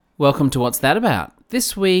Welcome to What's That About?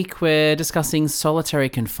 This week we're discussing solitary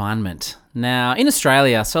confinement. Now, in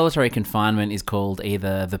Australia, solitary confinement is called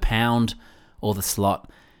either the pound or the slot,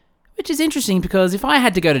 which is interesting because if I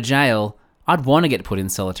had to go to jail, I'd want to get put in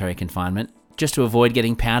solitary confinement just to avoid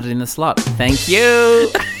getting pounded in the slot. Thank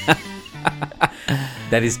you!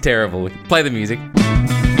 That is terrible. Play the music.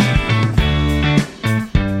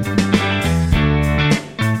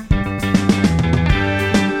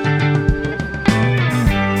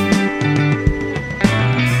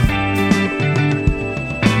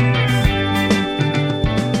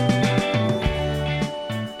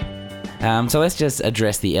 So let's just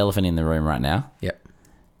address the elephant in the room right now. Yep.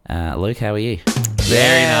 Luke, how are you?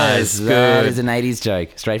 Very nice. That Good. is an 80s joke.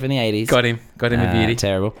 Straight from the 80s. Got him a beauty.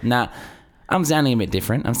 Terrible. Nah, I'm sounding a bit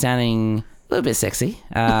different. I'm sounding a little bit sexy.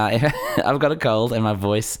 I've got a cold and my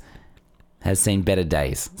voice has seen better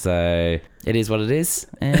days. So it is what it is.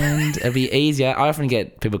 And it'll be easier. I often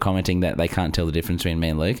get people commenting that they can't tell the difference between me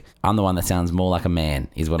and Luke. I'm the one that sounds more like a man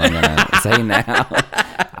is what I'm going to say now.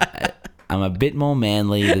 I'm a bit more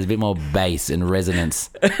manly. There's a bit more bass and resonance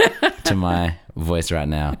to my voice right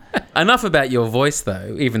now. Enough about your voice,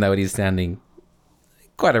 though, even though it is sounding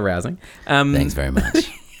quite arousing. Thanks very much.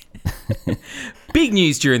 Big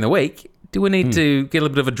news during the week. Do we need to get a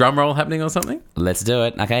little bit of a drum roll happening or something? Let's do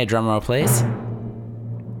it. Okay, drum roll, please.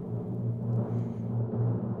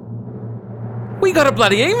 We got a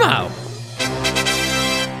bloody email.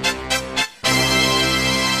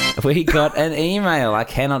 We got an email. I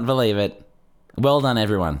cannot believe it. Well done,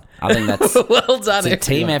 everyone. I think that's Well done, it's a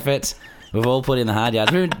team everyone. effort. We've all put in the hard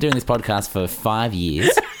yards. We've been doing this podcast for 5 years,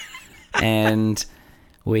 and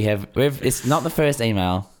it's not the first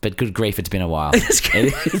email, but good grief, it's been a while. It's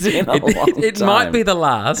been a long It time. might be the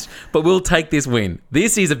last, but we'll take this win.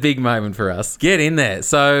 This is a big moment for us. Get in there.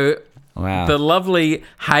 So Wow. the lovely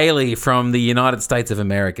Haley from the United States of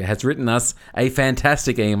America has written us a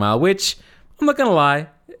fantastic email, which, I'm not going to lie,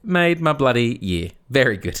 made my bloody year.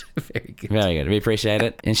 Very good. Very good. Very good. We appreciate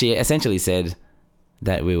it. And she essentially said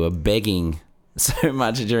that we were begging so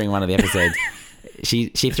much during one of the episodes. She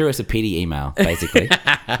threw us a pity email, basically.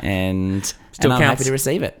 and Still I'm counts. happy to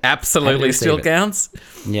receive it. Absolutely Happy to still receive it. counts.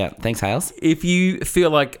 Yeah. Thanks, Hales. If you feel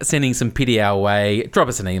like sending some pity our way, drop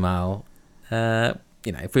us an email.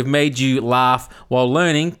 If we've made you laugh while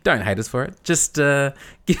learning, don't hate us for it. Just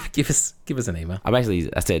give us an email. I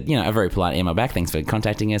said, a very polite email back. Thanks for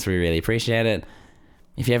contacting us. We really appreciate it.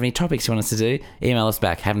 If you have any topics you want us to do, email us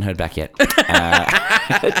back. Haven't heard back yet.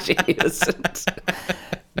 Cheers.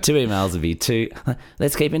 2 emails would be 2.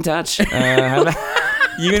 Let's keep in touch. You're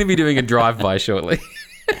going to be doing a drive-by shortly.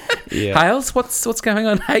 Yeah. Hales, what's going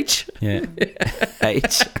on, H? Yeah.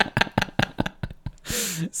 H.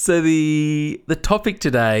 So the topic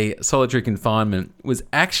today, solitary confinement, was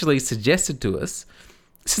actually suggested to us.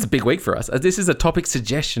 This is a big week for us. This is a topic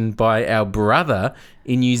suggestion by our brother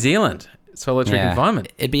in New Zealand. Solitary confinement.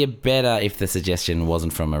 It'd be better if the suggestion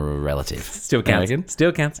wasn't from a relative. Still I counts. reckon.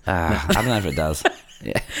 Still counts. I don't know if it does.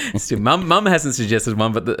 Yeah. Still, Mum hasn't suggested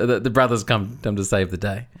one, but the brothers come to save the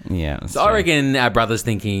day. Yeah. that's So I true. reckon our brother's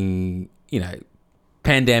thinking,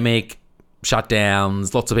 pandemic,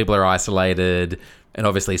 shutdowns, lots of people are isolated, and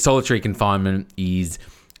obviously solitary confinement is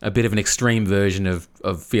a bit of an extreme version of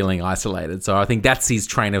feeling isolated. So I think that's his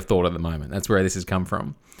train of thought at the moment. That's where this has come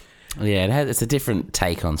from. Yeah, it's a different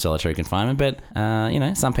take on solitary confinement, but,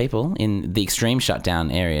 some people in the extreme shutdown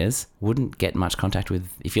areas wouldn't get much contact with...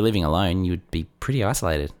 If you're living alone, you'd be pretty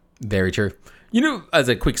isolated. Very true. As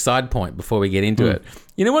a quick side point before we get into it,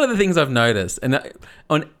 one of the things I've noticed, and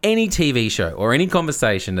on any TV show or any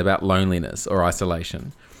conversation about loneliness or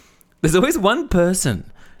isolation, there's always one person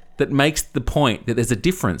that makes the point that there's a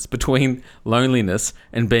difference between loneliness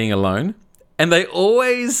and being alone, and they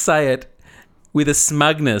always say it with a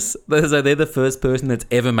smugness, as though they're the first person that's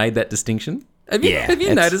ever made that distinction. Have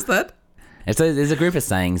you noticed that? There's a group of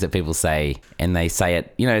sayings that people say, and they say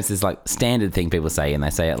it, it's this like standard thing people say, and they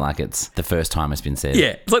say it like it's the first time it's been said.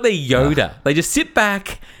 Yeah, it's like they're Yoda. They just sit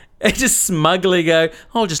back and just smugly go,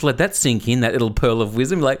 "Oh, just let that sink in, that little pearl of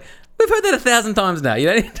wisdom." Like, we've heard that 1,000 times now.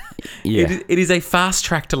 Yeah. It is a fast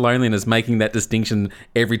track to loneliness, making that distinction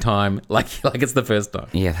every time, like it's the first time.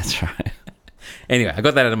 Yeah, that's right. Anyway, I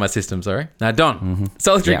got that out of my system. Sorry. Now, Don,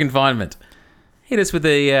 solitary confinement. Hit us with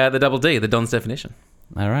the double D, the Don's definition.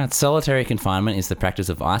 All right. Solitary confinement is the practice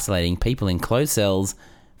of isolating people in closed cells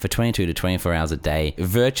for 22 to 24 hours a day,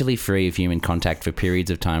 virtually free of human contact for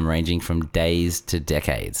periods of time ranging from days to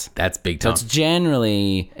decades. That's big So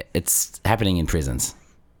time. it's happening in prisons.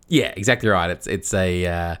 Yeah, exactly right. It's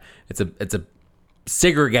a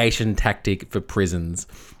segregation tactic for prisons.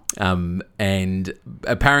 And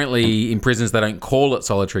apparently in prisons they don't call it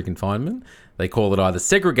solitary confinement. They call it either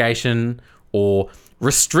segregation or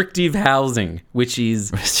restrictive housing, which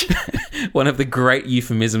is one of the great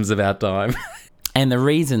euphemisms of our time. And the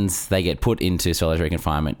reasons they get put into solitary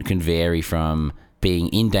confinement can vary from being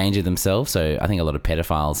in danger themselves. So I think a lot of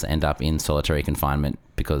pedophiles end up in solitary confinement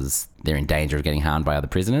because they're in danger of getting harmed by other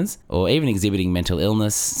prisoners, or even exhibiting mental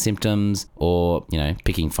illness symptoms, or,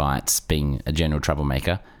 picking fights, being a general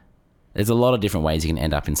troublemaker. There's a lot of different ways you can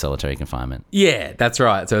end up in solitary confinement. Yeah, that's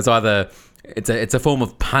right. So it's either it's a form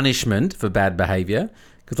of punishment for bad behavior,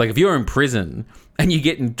 because like if you're in prison and you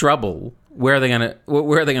get in trouble, where are they gonna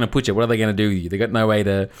put you? What are they gonna do with you? They got no way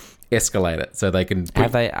to escalate it, so they can.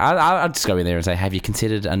 I'll just go in there and say, have you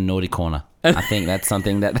considered a naughty corner? I think that's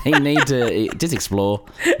something that they need to just explore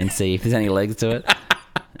and see if there's any legs to it.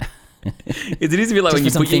 It is a bit like just when you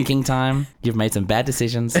for some put thinking time. You've made some bad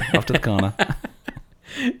decisions off to the corner.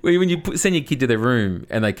 When you send your kid to their room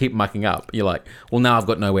and they keep mucking up, you're like, well, now I've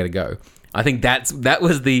got nowhere to go. I think that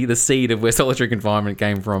was the seed of where solitary confinement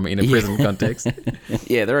came from in a prison context.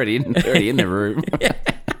 Yeah, they're already in the room.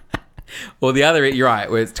 Or the other, you're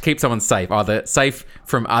right, where it's to keep someone safe, either safe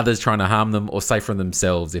from others trying to harm them or safe from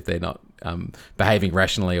themselves if they're not behaving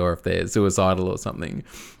rationally or if they're suicidal or something.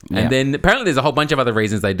 And then apparently there's a whole bunch of other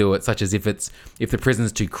reasons they do it, such as if the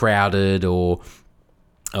prison's too crowded, or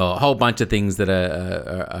a whole bunch of things that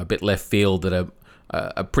are a bit left field that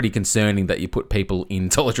are pretty concerning, that you put people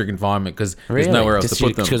in solitary confinement because there's nowhere else to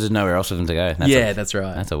put them. Because there's nowhere else for them to go. That's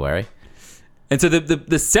right. That's a worry. And so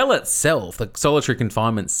the cell itself, the solitary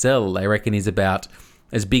confinement cell, they reckon is about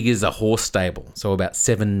as big as a horse stable. So about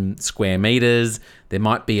 7 square meters. There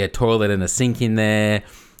might be a toilet and a sink in there.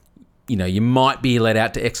 You might be let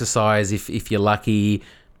out to exercise if you're lucky.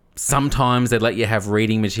 Sometimes they let you have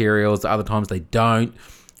reading materials. Other times they don't.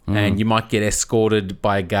 And you might get escorted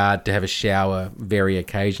by a guard to have a shower very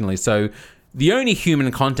occasionally. So the only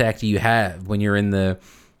human contact you have when you're in the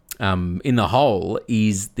hole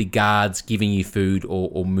is the guards giving you food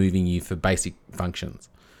or moving you for basic functions.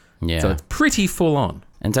 Yeah. So it's pretty full on.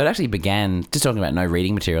 And so it actually began, just talking about no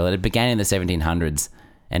reading material, it began in the 1700s,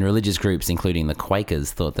 and religious groups, including the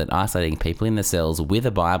Quakers, thought that isolating people in the cells with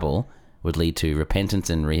a Bible would lead to repentance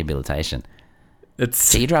and rehabilitation.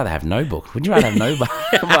 So you'd rather have no book. Would you rather have no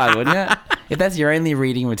Bible, wouldn't you? If that's your only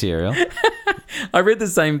reading material. I read the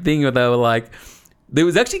same thing where they were like,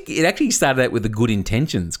 it actually started out with the good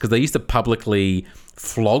intentions, because they used to publicly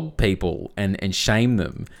flog people and shame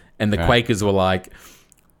them. And the Quakers were like,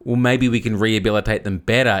 well, maybe we can rehabilitate them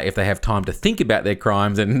better if they have time to think about their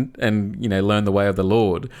crimes and learn the way of the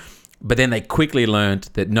Lord. But then they quickly learned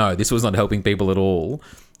that no, this was not helping people at all.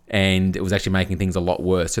 And it was actually making things a lot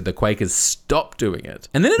worse. So the Quakers stopped doing it.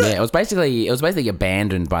 And then it was basically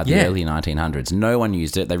abandoned by the early 1900s. No one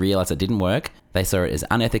used it. They realized it didn't work. They saw it as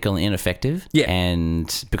unethical and ineffective. Yeah.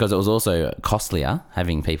 And because it was also costlier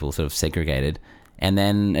having people sort of segregated. And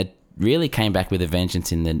then it really came back with a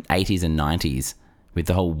vengeance in the 80s and 90s with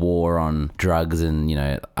the whole war on drugs, and,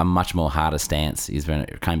 a much more harder stance is when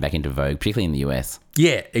it came back into vogue, particularly in the US.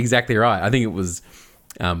 Yeah, exactly right. I think it was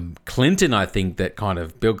Clinton,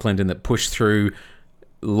 Bill Clinton, that pushed through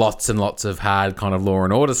lots and lots of hard kind of law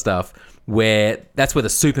and order stuff, where that's where the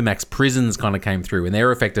supermax prisons kind of came through, and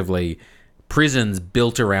they're effectively prisons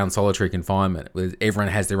built around solitary confinement, where everyone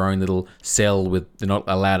has their own little cell they're not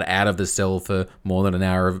allowed out of the cell for more than an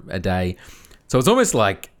hour a day. So it's almost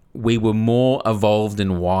like we were more evolved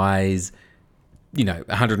and wise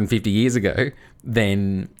 150 years ago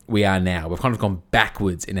than we are now. We've kind of gone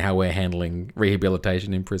backwards in how we're handling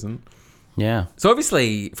rehabilitation in prison. Yeah. So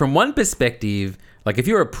obviously, from one perspective, like if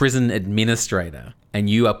you're a prison administrator and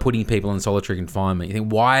you are putting people in solitary confinement, you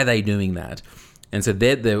think, why are they doing that? And so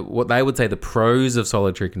what they would say the pros of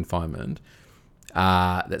solitary confinement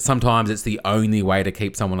are that sometimes it's the only way to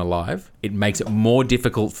keep someone alive. It makes it more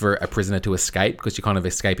difficult for a prisoner to escape, because you're kind of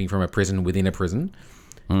escaping from a prison within a prison.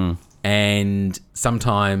 And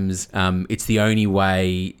sometimes it's the only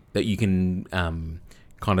way that you can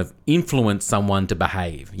kind of influence someone to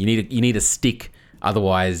behave. You need a stick,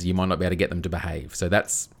 otherwise you might not be able to get them to behave. So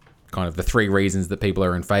that's kind of the 3 reasons that people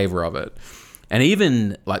are in favour of it. And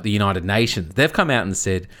even like the United Nations, they've come out and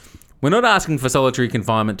said, we're not asking for solitary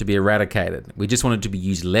confinement to be eradicated. We just want it to be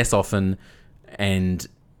used less often and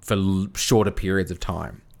for shorter periods of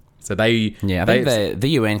time. So I think the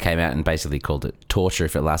UN came out and basically called it torture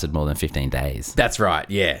if it lasted more than 15 days. That's right,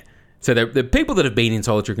 yeah. So the people that have been in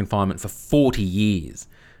solitary confinement for 40 years.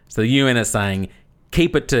 So the UN are saying,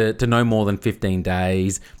 keep it to no more than 15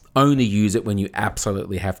 days. Only use it when you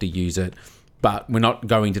absolutely have to use it. But we're not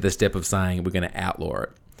going to the step of saying we're going to outlaw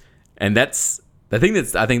it. And that's I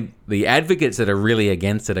think the advocates that are really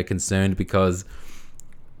against it are concerned because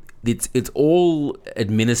it's all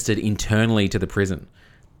administered internally to the prison.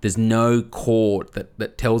 There's no court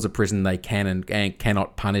that tells a prison they can and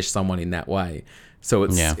cannot punish someone in that way. So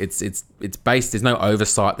it's based. There's no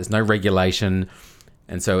oversight. There's no regulation,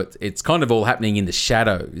 and so it's kind of all happening in the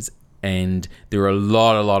shadows. And there are a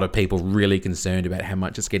lot of people really concerned about how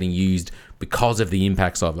much it's getting used because of the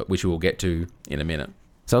impacts of it, which we'll get to in a minute.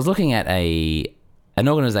 So I was looking at an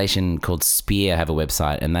organisation called Spear have a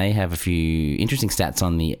website, and they have a few interesting stats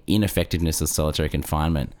on the ineffectiveness of solitary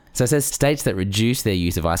confinement. So it says states that reduce their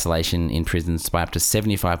use of isolation in prisons by up to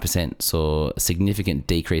 75% saw significant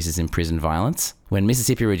decreases in prison violence. When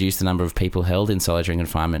Mississippi reduced the number of people held in solitary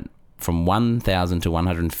confinement from 1,000 to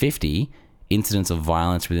 150, incidents of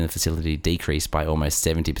violence within the facility decreased by almost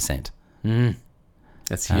 70%.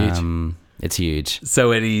 That's huge. It's huge.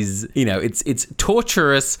 So it is, it's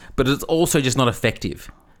torturous, but it's also just not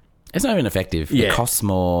effective. It's not even effective. Yeah. It costs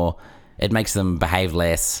more. It makes them behave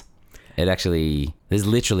less. There's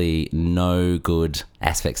literally no good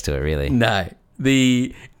aspects to it, really. No.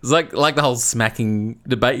 It's like the whole smacking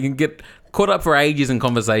debate. You can get caught up for ages in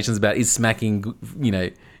conversations about is smacking,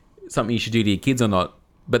 something you should do to your kids or not.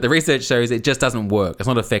 But the research shows it just doesn't work. It's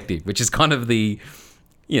not effective, which is kind of the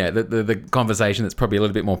conversation that's probably a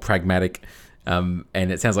little bit more pragmatic. And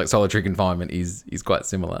it sounds like solitary confinement is quite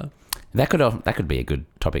similar. That could be a good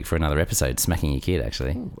topic for another episode, smacking your kid,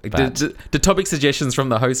 actually. Do topic suggestions from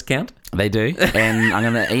the host count? They do, and I'm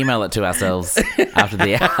going to email it to ourselves after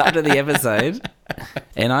the episode.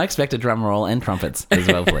 And I expect a drum roll and trumpets as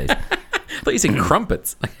well, please. I thought you said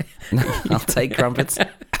crumpets. I'll take crumpets.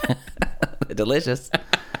 They're delicious.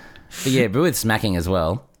 But with smacking as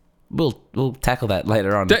well, we'll tackle that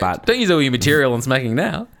later on. Don't use all your material on smacking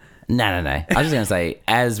now. No. I was just going to say,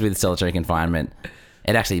 as with solitary confinement,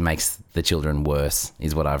 it actually makes the children worse,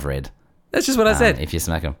 is what I've read. That's just what I said. If you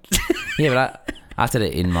smack them. Yeah, but I said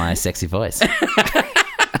it in my sexy voice.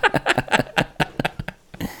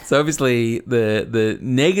 So obviously the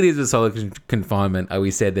negatives of solitary confinement, we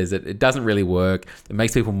said it doesn't really work. It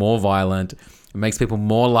makes people more violent. It makes people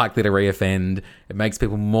more likely to reoffend. It makes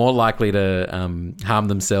people more likely to harm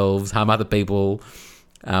themselves, harm other people.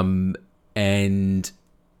 And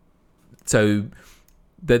so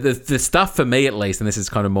the stuff for me, at least, and this is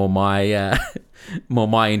kind of more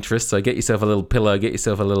my interest. So get yourself a little pillow, get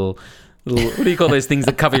yourself a little what do you call those things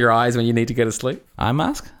that cover your eyes when you need to go to sleep? Eye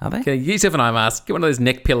mask, are they? Okay, get yourself an eye mask. Get one of those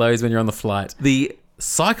neck pillows when you're on the flight. The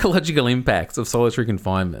psychological impacts of solitary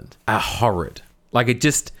confinement are horrid. Like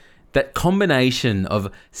that combination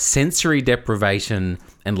of sensory deprivation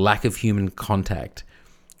and lack of human contact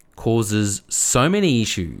causes so many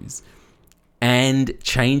issues and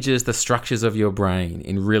changes the structures of your brain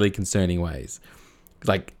in really concerning ways.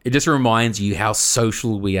 Like, it just reminds you how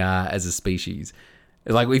social we are as a species.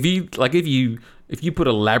 Like, if you put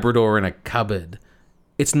a Labrador in a cupboard,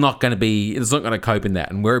 it's not going to cope in that.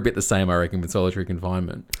 And we're a bit the same, I reckon, with solitary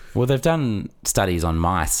confinement. Well, they've done studies on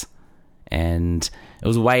mice, and it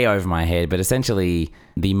was way over my head, but essentially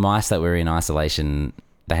the mice that were in isolation,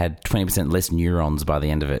 they had 20% less neurons by the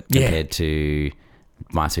end of it compared to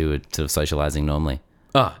mice who were sort of socializing normally.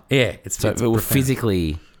 Oh, yeah. It will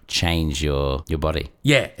physically change your body.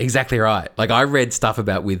 Yeah, exactly right. Like, I read stuff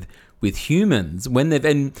about with humans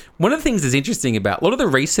and one of the things that's interesting about a lot of the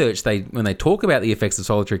research when they talk about the effects of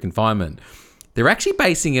solitary confinement, they're actually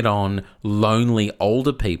basing it on lonely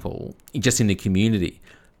older people just in the community.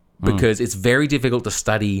 Because it's very difficult to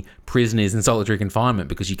study prisoners in solitary confinement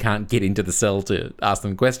because you can't get into the cell to ask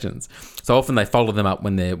them questions. So often they follow them up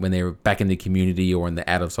when they're back in the community or when they're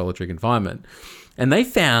out of solitary confinement. And they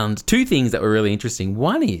found two things that were really interesting.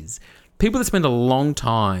 One is people that spend a long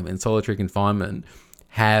time in solitary confinement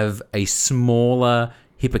have a smaller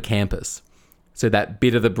hippocampus. So that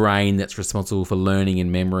bit of the brain that's responsible for learning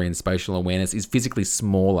and memory and spatial awareness is physically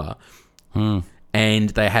smaller. And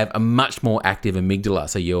they have a much more active amygdala,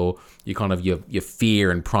 so your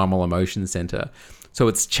fear and primal emotion center. So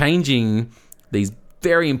it's changing these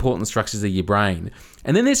very important structures of your brain.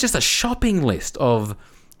 And then there's just a shopping list of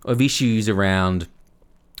issues around,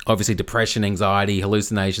 obviously, depression, anxiety,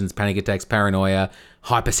 hallucinations, panic attacks, paranoia,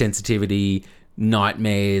 hypersensitivity,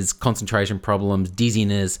 nightmares, concentration problems,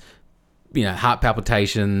 dizziness, heart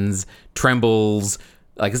palpitations, trembles.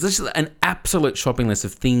 Like, it's just an absolute shopping list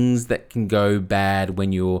of things that can go bad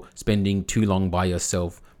when you're spending too long by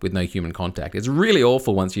yourself with no human contact. It's really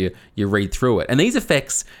awful once you read through it. And these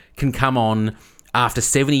effects can come on after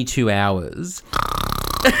 72 hours.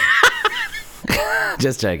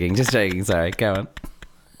 Just joking. Sorry, go on.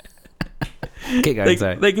 Keep going,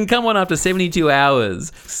 sorry. They can come on after 72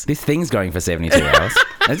 hours. This thing's going for 72 hours.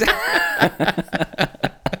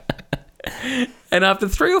 And after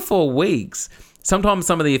 3 or 4 weeks, sometimes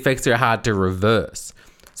some of the effects are hard to reverse.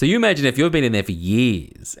 So you imagine if you've been in there for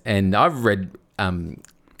years, and I've read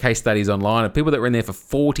case studies online of people that were in there for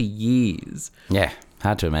 40 years. Yeah,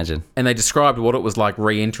 hard to imagine. And they described what it was like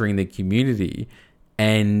re-entering the community,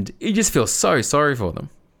 and you just feel so sorry for them.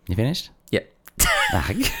 You finished? Yeah.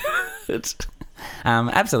 Good.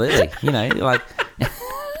 Absolutely. You know, like...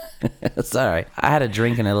 Sorry. I had a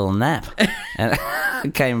drink and a little nap.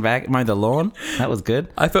 And came back, mowed the lawn. That was good.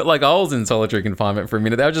 I felt like I was in solitary confinement for a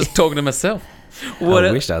minute. I was just talking to myself.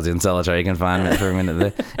 I wished I was in solitary confinement for a minute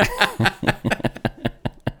there.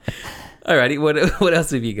 Alrighty, what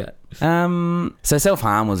else have you got? So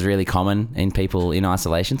self-harm was really common in people in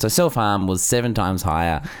isolation. So self-harm was 7 times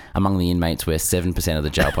higher among the inmates, where 7% of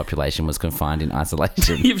the jail population was confined in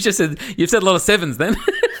isolation. You've said a lot of 7s then.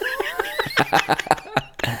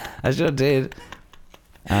 I sure did.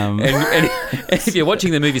 And if you're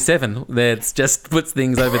watching the movie 7, that just puts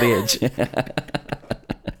things over the edge.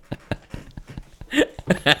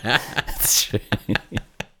 That's true.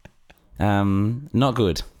 Not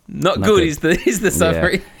good. Not good is the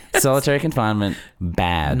summary. Yeah. Solitary confinement,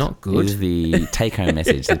 bad. Not good. Is the take-home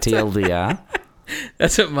message, the TLDR.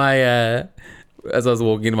 That's what my as I was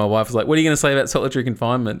walking in, my wife was like, "What are you going to say about solitary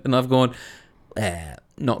confinement?" And I've gone,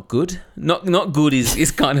 "Not good. Not good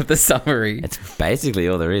is kind of the summary." It's basically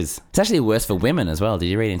all there is. It's actually worse for women as well. Did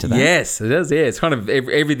you read into that? Yes, it is. Yeah, it's kind of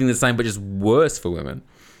everything the same, but just worse for women.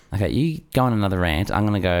 Okay, you go on another rant. I'm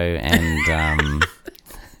going to go and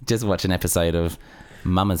just watch an episode of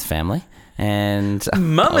Mama's Family. And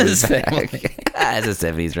Mama's Family. As a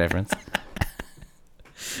 70s reference.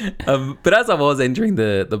 But as I was entering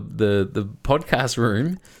the podcast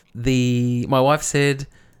room, my wife said,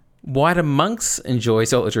 "Why do monks enjoy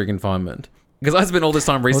solitary confinement?" Because I spent all this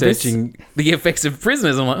time researching the effects of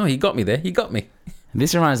prisoners. I'm like, "Oh, you got me there. You got me."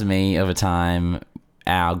 This reminds me of a time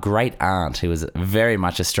our great aunt, who was very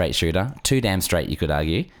much a straight shooter, too damn straight, you could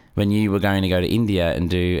argue, when you were going to go to India and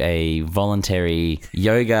do a voluntary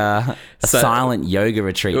silent yoga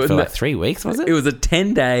retreat for like 3 weeks, was it? It was a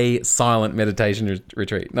 10-day silent meditation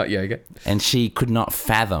retreat, not yoga. And she could not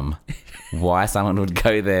fathom why someone would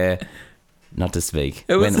go there not to speak.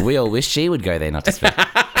 When we all wish she would go there not to speak.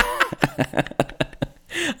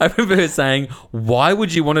 I remember her saying, "Why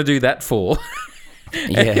would you want to do that for?"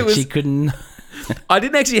 Yeah, she couldn't... I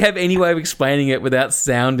didn't actually have any way of explaining it without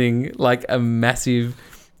sounding like a massive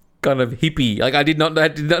kind of hippie. Like I did not know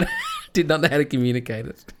how to communicate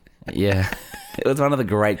it. Yeah, it was one of the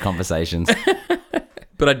great conversations.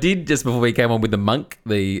 But I did, just before we came on with the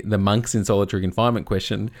monks in solitary confinement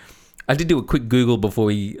question, I did do a quick Google before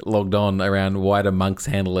we logged on around why do monks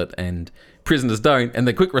handle it and prisoners don't. And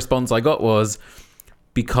the quick response I got was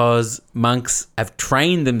because monks have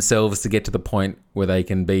trained themselves to get to the point where they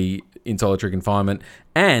can be in solitary confinement,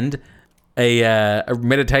 and a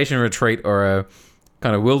meditation retreat or a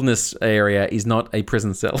kind of wilderness area is not a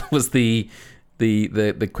prison cell. Was the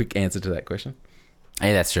quick answer to that question.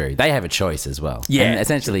 Yeah, that's true. They have a choice as well. Yeah. And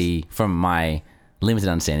essentially, from my limited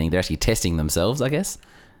understanding, they're actually testing themselves, I guess.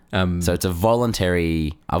 So it's a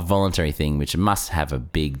voluntary thing, which must have a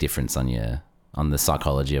big difference on the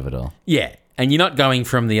psychology of it all. Yeah. And you're not going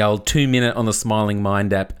from the old 2-minute on the Smiling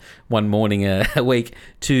Mind app one morning a week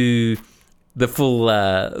to the full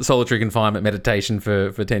solitary confinement meditation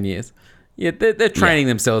for 10 years. Yeah, they're training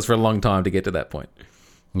themselves for a long time to get to that point.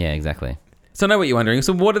 Yeah, exactly. So I know what you're wondering.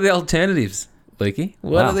 So what are the alternatives, Lukey?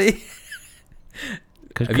 What are the...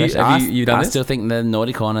 Good Have question. you done I this? still think the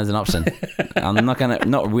naughty corner is an option. I'm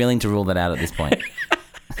not willing to rule that out at this point.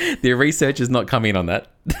 The research has not come in on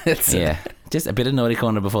that. Yeah. Just a bit of naughty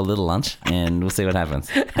corner before little lunch, and we'll see what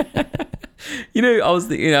happens. I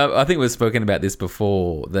think we've spoken about this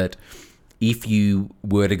before, that if you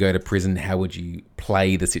were to go to prison, how would you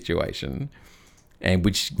play the situation? And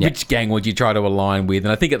which gang would you try to align with?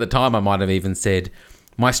 And I think at the time I might have even said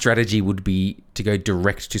my strategy would be to go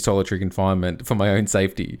direct to solitary confinement for my own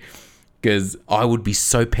safety, because I would be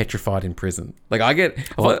so petrified in prison. Like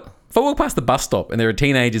if I walk past the bus stop and there are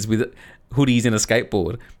teenagers with hoodies and a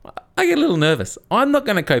skateboard, I get a little nervous. I'm not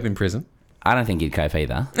going to cope in prison. I don't think you'd cope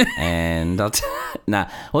either. And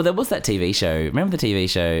well, there was that TV show. Remember the TV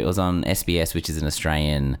show? It was on SBS, which is an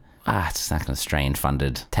Australian, it's like an Australian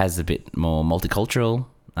funded. It has a bit more multicultural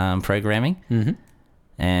programming. Mm-hmm.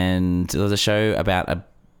 And there was a show about a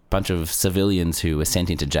bunch of civilians who were sent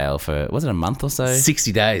into jail for, was it a month or so?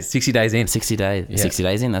 60 days. 60 days in. 60 days. Yeah. 60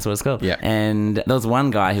 days in, that's what it's called. Yeah. And there was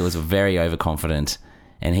one guy who was very overconfident,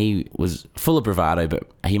 And he was full of bravado, but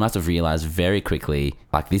he must have realized very quickly,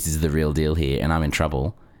 like, this is the real deal here and I'm in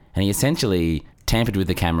trouble. And he essentially tampered with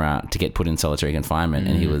the camera to get put in solitary confinement,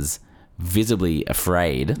 and he was visibly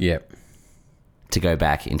afraid Yep. to go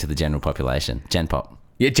back into the general population. Gen Pop.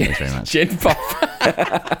 Yeah, Thanks very much. Gen Pop.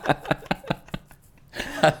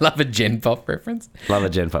 I love a Gen Pop reference. Love a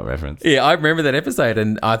Gen Pop reference. Yeah, I remember that episode,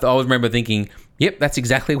 and I always remember thinking, yep, that's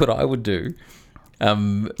exactly what I would do.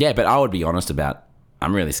 Yeah, but I would be honest about,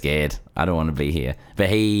 I'm really scared. I don't want to be here. But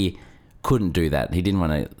he couldn't do that. He didn't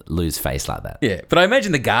want to lose face like that. Yeah, but I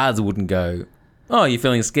imagine the guards wouldn't go, oh, you're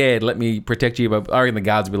feeling scared, let me protect you. But I reckon the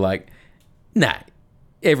guards would be like, nah,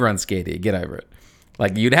 everyone's scared here, get over it.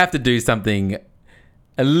 Like, you'd have to do something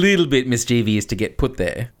a little bit mischievous to get put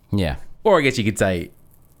there. Yeah. Or I guess you could say,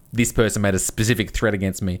 this person made a specific threat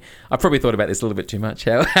against me. I probably thought about this a little bit too much,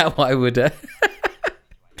 how I would...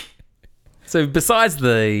 So besides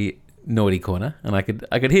the naughty corner, and I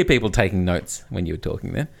could hear people taking notes when you were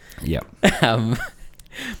talking there. Yep.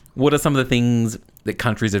 What are some of the things that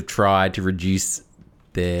countries have tried to reduce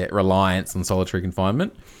their reliance on solitary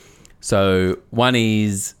confinement? So one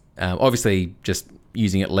is obviously just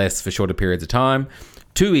using it less for shorter periods of time.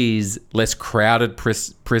 Two is less crowded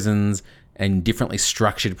prisons and differently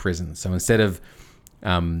structured prisons. So instead of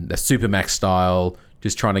the Supermax style,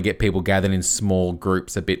 just trying to get people gathered in small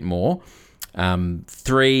groups a bit more.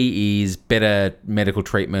 Three is better medical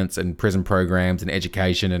treatments and prison programs and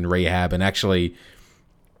education and rehab, and actually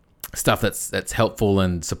stuff that's helpful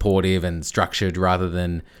and supportive and structured rather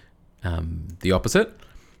than the opposite.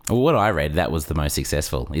 Well, what I read, that was the most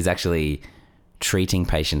successful, is actually treating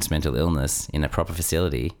patients' mental illness in a proper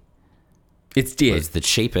facility. It's was the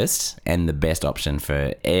cheapest and the best option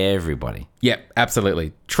for everybody. Yeah,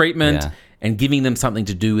 absolutely. Treatment. Yeah. And giving them something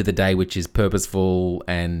to do with the day which is purposeful,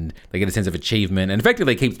 and they get a sense of achievement, and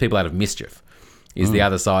effectively keeps people out of mischief is the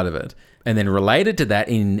other side of it. And then related to that,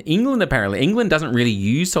 in England, apparently, England doesn't really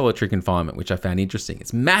use solitary confinement, which I found interesting.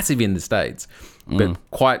 It's massive in the States, but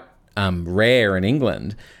quite rare in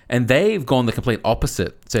England. And they've gone the complete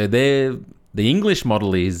opposite. So the English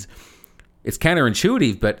model is, it's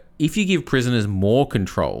counterintuitive, but if you give prisoners more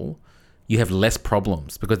control, you have less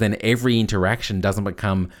problems, because then every interaction doesn't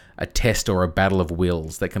become a test or a battle of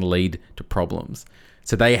wills that can lead to problems.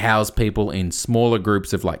 So they house people in smaller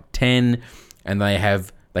groups of like 10, and they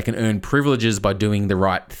can earn privileges by doing the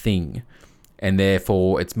right thing. And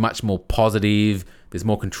therefore it's much more positive. There's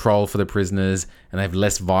more control for the prisoners, and they have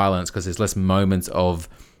less violence because there's less moments of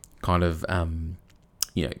kind of,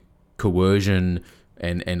 coercion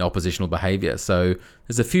and oppositional behaviour. So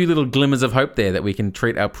there's a few little glimmers of hope there that we can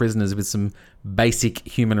treat our prisoners with some basic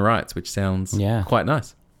human rights, which sounds quite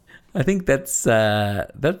nice. I think that's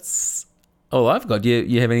all I've got.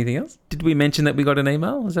 You have anything else? Did we mention that we got an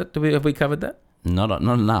email? Have we covered that? Not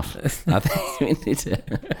enough. I think we need to...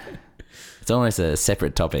 It's almost a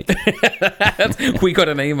separate topic. We got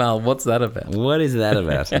an email. What's that about? What is that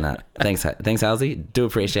about? No. Thanks, Halsey. Do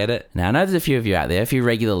appreciate it. Now, I know there's a few of you out there, a few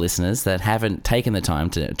regular listeners that haven't taken the time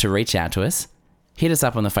to reach out to us. Hit us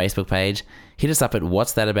up on the Facebook page. Hit us up at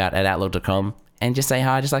whatsthatabout@outlook.com and just say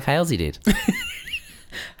hi, just like Halsey did.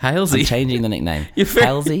 Halsey? I'm changing the nickname. You're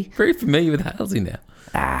Halsey? very familiar with Halsey now.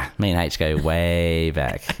 Me and H go way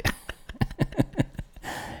back.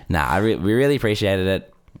 We really appreciated it.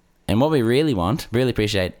 And what we really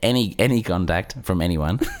appreciate any contact from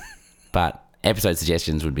anyone, but episode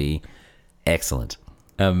suggestions would be excellent,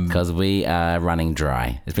 because we are running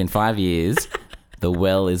dry. It's been 5 years. The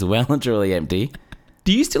well is well and truly empty.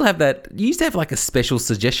 Do you still have that? You used to have like a special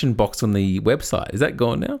suggestion box on the website. Is that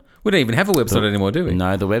gone now? We don't even have a website anymore, do we?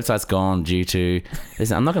 No, the website's gone due to...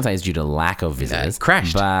 Listen, I'm not going to say it's due to lack of visitors. It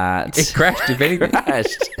crashed. But... It crashed, if anything.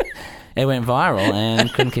 It went viral and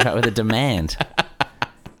couldn't keep up with the demand.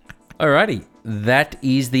 Alrighty, that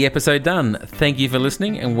is the episode done. Thank you for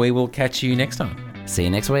listening, and we will catch you next time. See you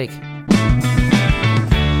next week.